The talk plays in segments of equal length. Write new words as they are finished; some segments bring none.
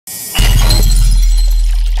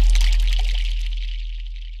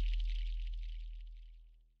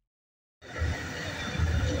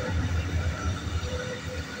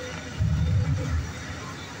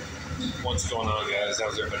What's going on, guys?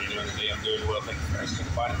 How's everybody doing today? I'm doing well. Thank you for asking.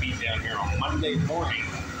 About to be down here on Monday morning.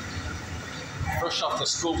 Fresh off the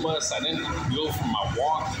school bus, I didn't go for my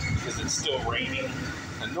walk because it's still raining.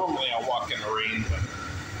 And normally I walk in the rain, but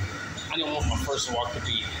I didn't want my first walk to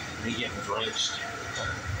be me getting drenched.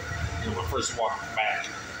 My first walk back.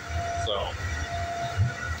 So,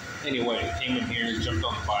 anyway, came in here, jumped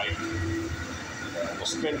on the bike. We'll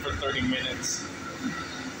spin for 30 minutes.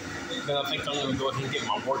 Then I think I'm going to go ahead and get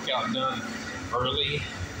my workout done early,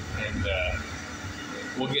 and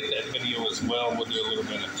we'll get that video as well. We'll do a little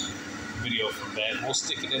bit of video from that. We'll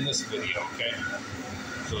stick it in this video, okay?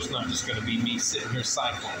 So it's not just going to be me sitting here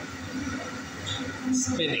cycling,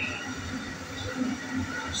 spinning.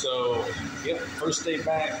 So, yep, first day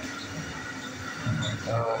back.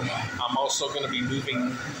 I'm also going to be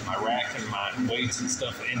moving my rack and my weights and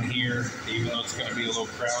stuff in here, even though it's going to be a little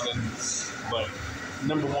crowded. But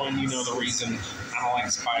number one, you know the reason I don't like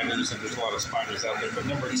spiders, and there's a lot of spiders out there. But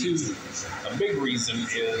number two, a big reason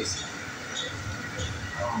is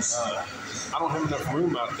I don't have enough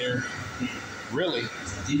room out there, really,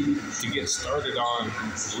 to get started on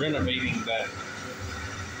renovating that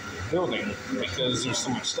building because there's so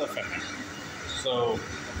much stuff in there. So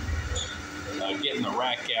getting the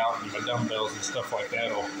rack out and the dumbbells and stuff like that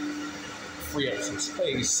will free up some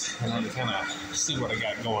space, and then kind of see what I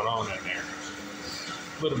got going on in there.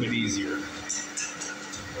 A little bit easier.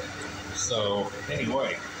 So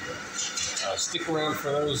anyway, stick around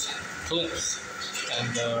for those clips,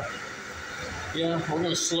 and yeah, we're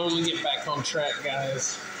going to slowly get back on track,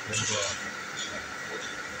 guys, and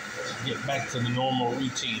get back to the normal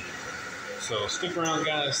routine. So stick around,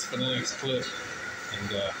 guys, for the next clip,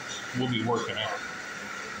 and we'll be working out.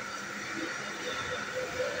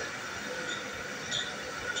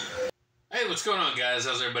 Hey, what's going on, guys?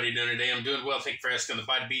 How's everybody doing today? I'm doing well. Thank you for asking. The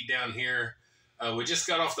Bite Beat down here. We just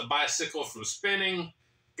got off the bicycle from spinning.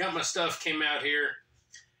 Got my stuff, came out here.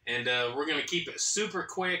 And we're going to keep it super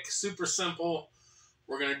quick, super simple.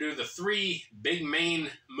 We're going to do the 3 big main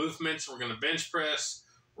movements. We're going to bench press,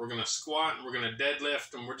 we're going to squat, and we're going to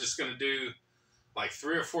deadlift. And we're just going to do like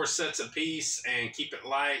 3 or 4 sets apiece and keep it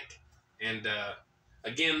light. And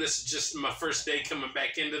again, this is just my first day coming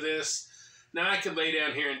back into this. Now, I could lay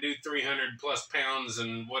down here and do 300 plus pounds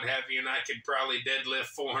and what have you, and I could probably deadlift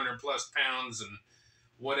 400 plus pounds and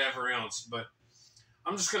whatever else. But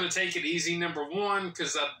I'm just going to take it easy, number one,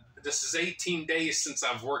 because this is 18 days since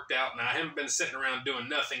I've worked out, and I haven't been sitting around doing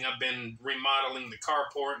nothing. I've been remodeling the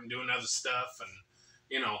carport and doing other stuff and,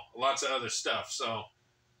 you know, lots of other stuff. So,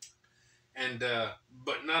 and,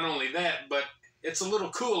 but not only that, but it's a little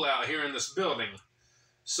cool out here in this building.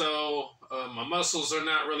 So my muscles are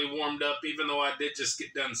not really warmed up, even though I did just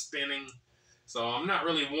get done spinning. So I'm not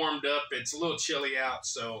really warmed up. It's a little chilly out.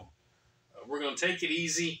 So we're going to take it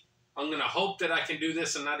easy. I'm going to hope that I can do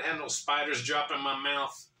this and not have no spiders drop in my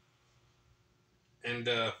mouth. And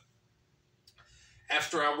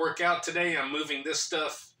after I work out today, I'm moving this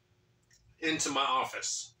stuff into my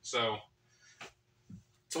office. So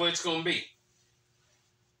that's the way it's going to be.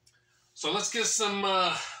 So let's get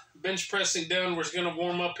some bench pressing done. We're going to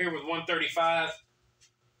warm up here with 135.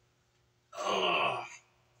 Ugh.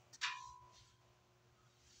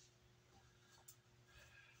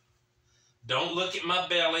 Don't look at my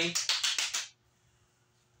belly.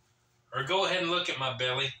 Or go ahead and look at my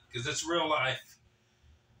belly, because it's real life.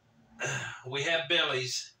 We have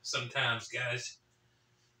bellies sometimes, guys.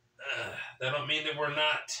 That don't mean that we're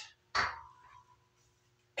not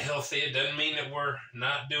healthy. It doesn't mean that we're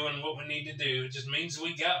not doing what we need to do. It just means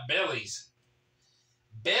we got bellies.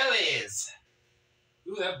 Bellies!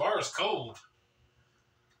 Ooh, that bar is cold.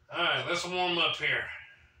 Alright, let's warm up here.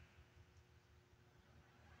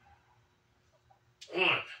 1,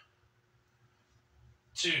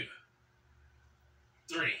 2,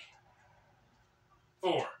 3,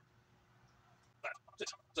 4, 5,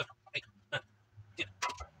 6, 7, 8, 9, 10.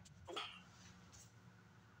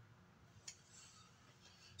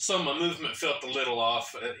 So my movement felt a little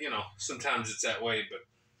off. You know, sometimes it's that way, but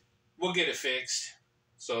we'll get it fixed.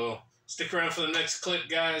 So stick around for the next clip,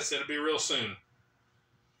 guys. It'll be real soon.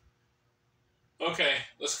 Okay,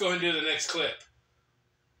 let's go ahead and do the next clip.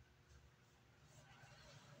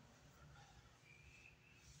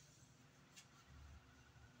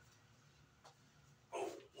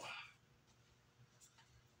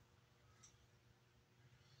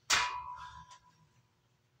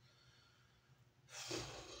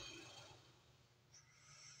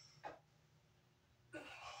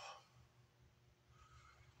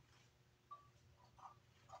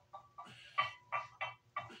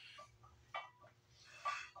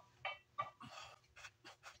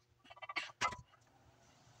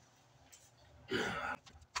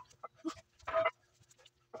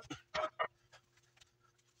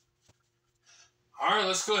 right,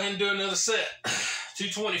 let's go ahead and do another set.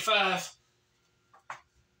 225.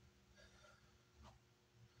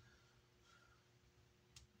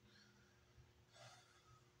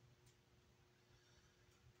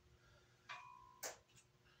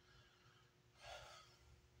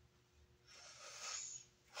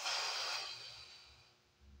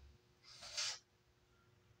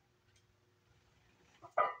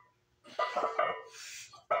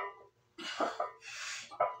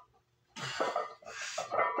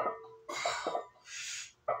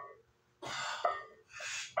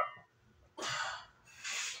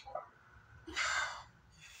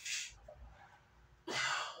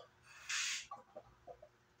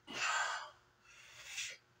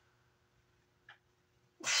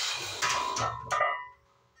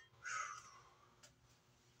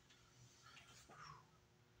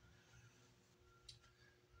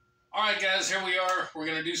 All right, guys, here we are. We're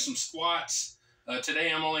going to do some squats.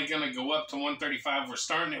 Today, I'm only going to go up to 135. We're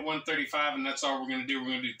starting at 135, and that's all we're going to do. We're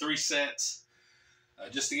going to do 3 sets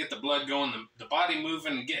just to get the blood going, the body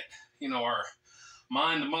moving, and get, our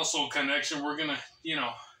mind-muscle connection. We're going to,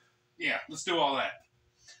 yeah, let's do all that.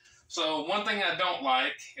 So one thing I don't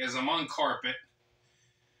like is I'm on carpet,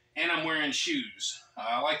 and I'm wearing shoes.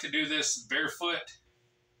 I like to do this barefoot,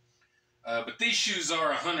 but these shoes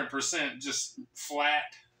are 100% just flat.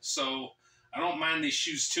 So I don't mind these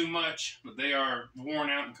shoes too much, but they are worn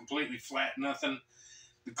out and completely flat, nothing.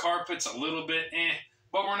 The carpet's a little bit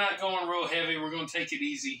but we're not going real heavy. We're going to take it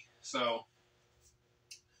easy. So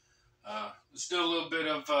let's do a little bit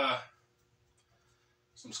of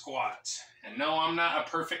some squats. And no, I'm not a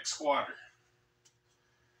perfect squatter.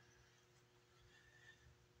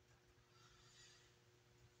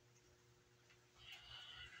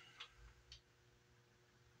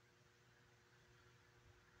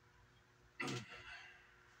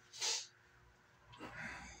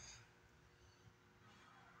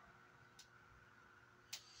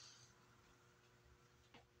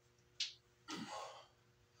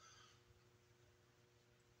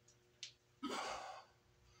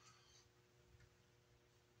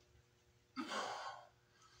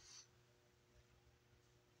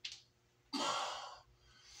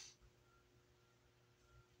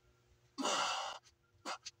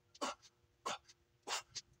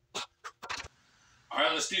 All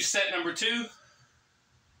right, let's do set number 2.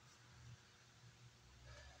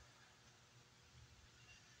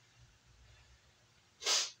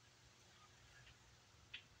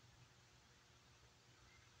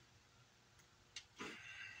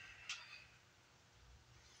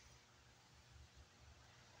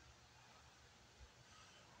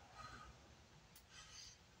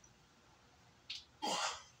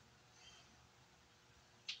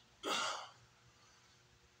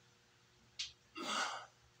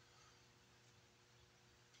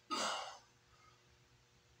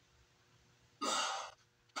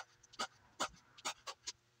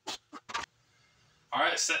 All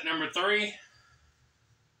right, set number 3.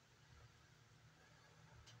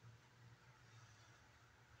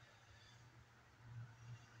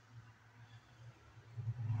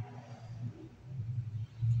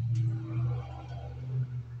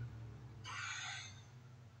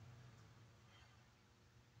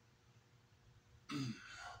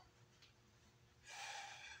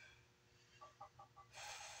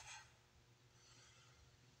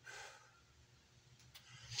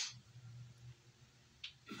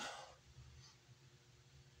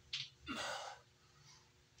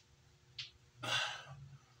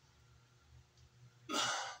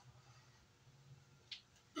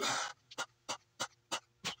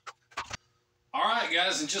 All right,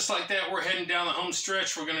 guys, and just like that, we're heading down the home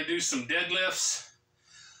stretch. We're going to do some deadlifts.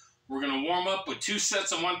 We're going to warm up with 2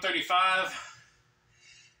 sets of 135,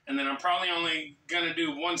 and then I'm probably only going to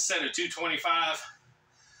do 1 set of 225.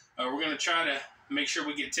 We're going to try to make sure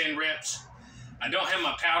we get 10 reps. I don't have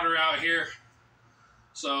my powder out here,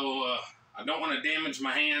 so I don't want to damage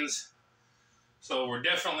my hands. So we're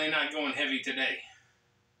definitely not going heavy today.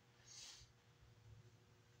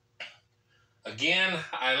 Again,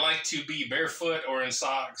 I like to be barefoot or in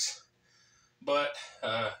socks, but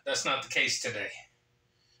that's not the case today.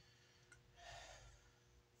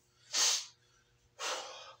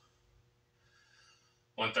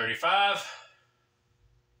 $135.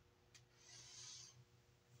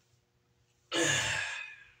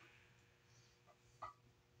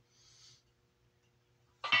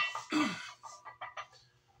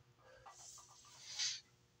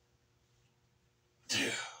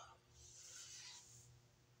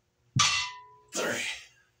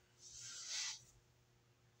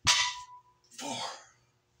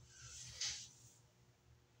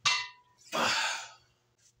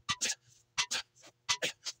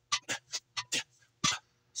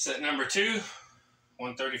 Set number 2,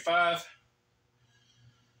 135.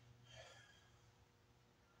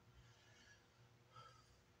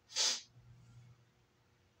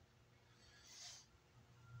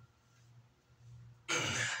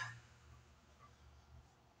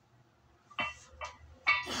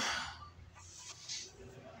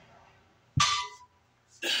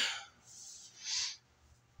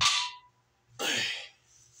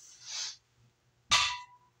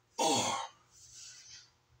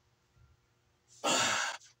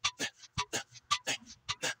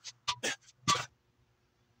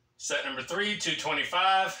 Set number 3,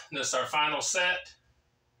 225. This is our final set.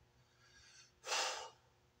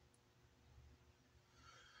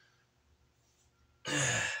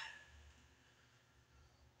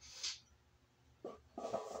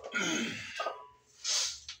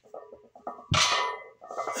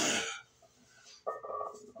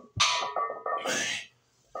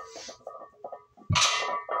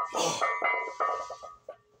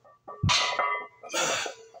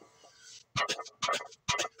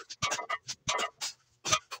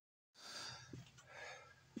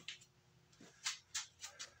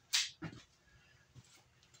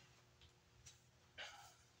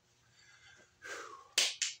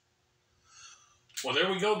 Well,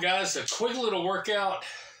 there we go, guys. A quick little workout.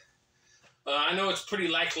 I know it's pretty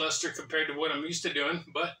lackluster compared to what I'm used to doing,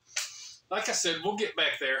 but like I said, we'll get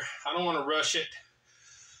back there. I don't want to rush it.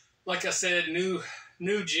 Like I said, new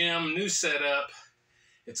gym, new setup.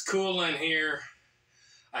 It's cool in here.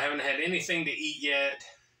 I haven't had anything to eat yet.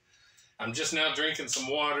 I'm just now drinking some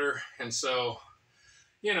water, and so,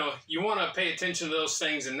 you know, you want to pay attention to those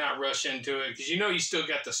things and not rush into it, because you know you still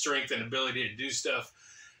got the strength and ability to do stuff.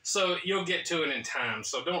 So you'll get to it in time,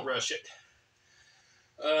 so don't rush it.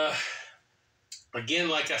 Again,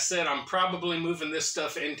 like I said, I'm probably moving this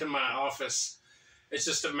stuff into my office. It's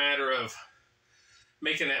just a matter of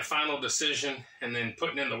making that final decision and then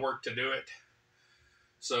putting in the work to do it.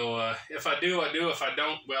 So if I do, I do. If I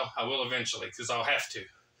don't, well, I will eventually, because I'll have to.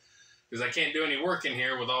 Because I can't do any work in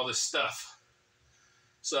here with all this stuff.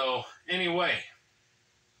 So anyway,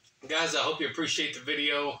 guys, I hope you appreciate the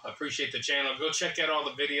video. I appreciate the channel. Go check out all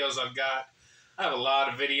the videos I've got. I have a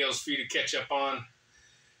lot of videos for you to catch up on.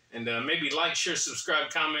 And maybe like, share,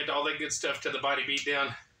 subscribe, comment, all that good stuff to the Body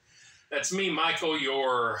Beatdown. That's me, Michael,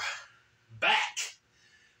 your back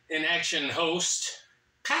in action host.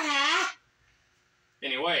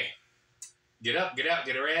 Anyway, get up, get out,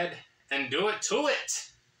 get a rad, and do it to it.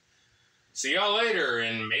 See y'all later,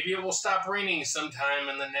 and maybe it will stop raining sometime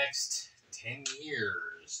in the next 10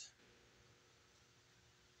 years.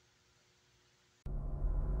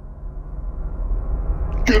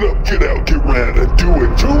 Get up, get out, get rad, and do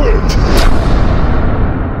it to it!